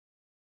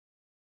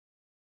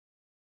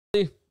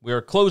we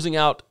are closing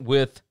out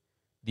with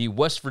the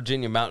West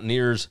Virginia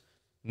Mountaineers.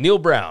 Neil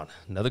Brown,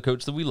 another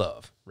coach that we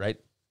love, right?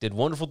 Did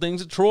wonderful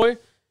things at Troy.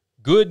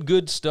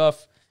 Good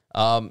stuff.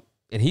 And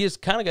he has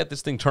kind of got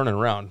this thing turning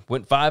around.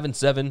 Went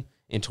 5-7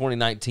 in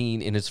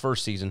 2019 in his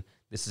first season.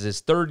 This is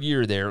his third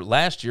year there.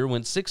 Last year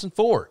went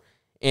 6-4.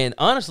 And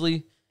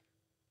honestly,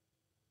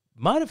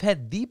 might have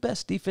had the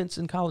best defense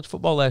in college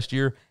football last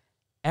year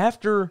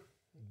after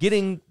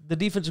getting the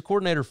defensive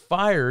coordinator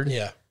fired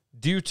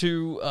due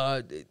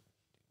to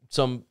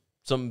some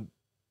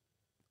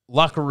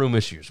locker room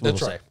issues, we'll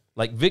say.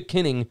 Like Vic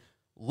Kenning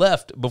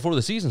left before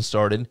the season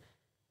started,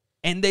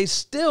 and they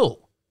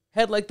still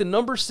had like the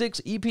number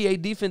 6 EPA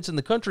defense in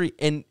the country,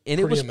 and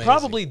it was amazing.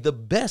 Probably the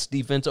best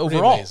defense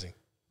overall. Amazing.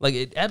 Like,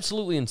 it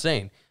absolutely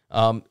insane.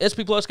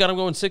 SP Plus got them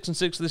going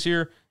 6-6 this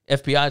year.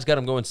 FPI's got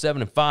them going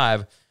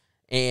 7-5,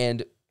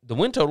 and the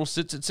win total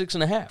sits at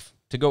 6.5.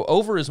 To go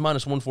over is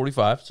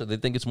 -145, so they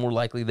think it's more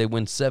likely they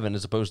win 7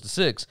 as opposed to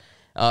 6.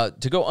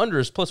 To go under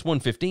is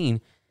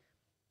 +115.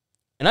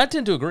 And I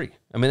tend to agree.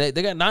 I mean,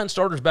 they got 9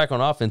 starters back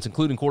on offense,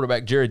 including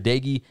quarterback Jared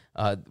Dagey.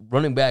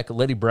 Running back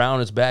Letty Brown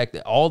is back.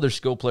 All their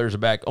skill players are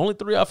back. Only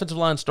 3 offensive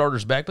line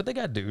starters back, but they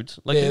got dudes.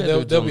 Like,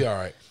 they'll be all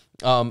right.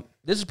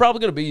 This is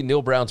probably going to be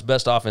Neil Brown's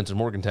best offense in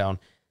Morgantown.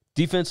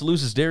 Defense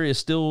loses Darius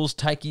Stills,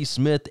 Tyke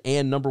Smith,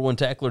 and number 1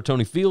 tackler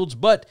Tony Fields,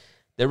 but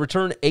they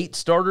return 8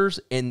 starters,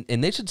 and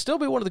they should still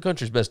be one of the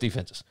country's best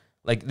defenses.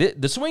 Like,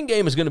 the swing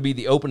game is going to be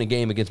the opening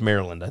game against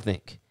Maryland, I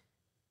think.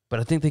 But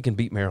I think they can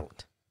beat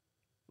Maryland.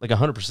 Like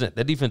 100%.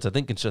 That defense, I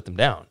think, can shut them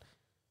down.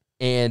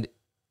 And,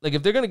 like,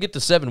 if they're going to get to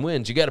 7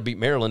 wins, you got to beat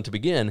Maryland to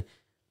begin.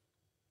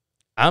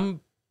 I'm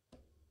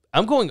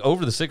going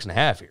over the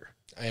 6.5 here.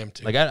 I am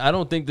too. Like, I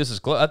don't think this is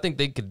close. I think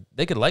they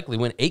could likely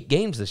win 8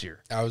 games this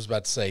year. I was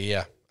about to say,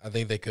 yeah, I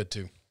think they could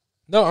too.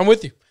 No, I'm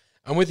with you.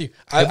 I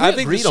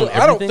think agreed on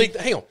everything? I don't think.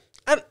 Hang on.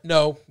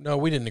 No,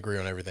 we didn't agree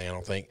on everything. I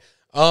don't think.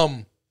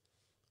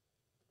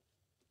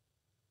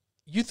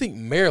 You think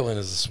Maryland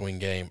is a swing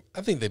game?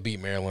 I think they beat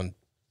Maryland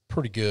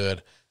pretty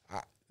good.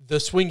 The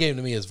swing game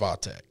to me is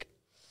Vautech.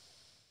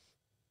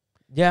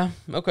 Yeah,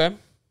 okay.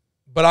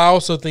 But I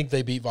also think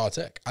they beat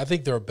Vautech. I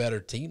think they're a better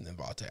team than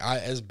Vautech.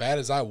 As bad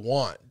as I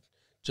want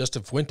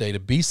Justin Fuente to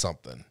be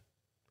something,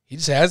 he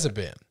just hasn't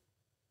been.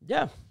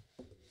 Yeah.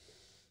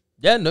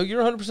 Yeah, no,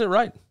 you're 100%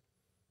 right.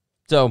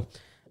 So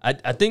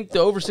I think the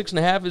over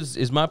 6.5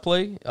 is my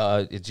play.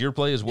 It's your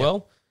play as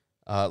well.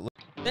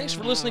 Thanks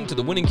for listening to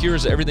the Winning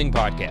Cures Everything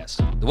podcast.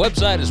 The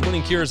website is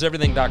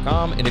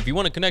winningcureseverything.com, and if you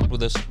want to connect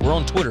with us, we're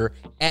on Twitter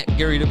at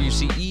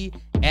GaryWCE,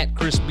 at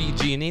Chris B.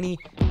 Giannini,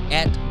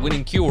 at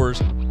Winning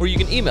Cures, or you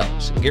can email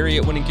us, Gary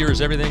at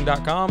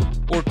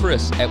winningcureseverything.com or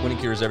Chris at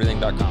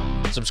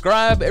winningcureseverything.com.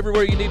 Subscribe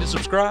everywhere you need to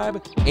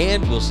subscribe,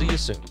 and we'll see you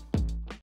soon.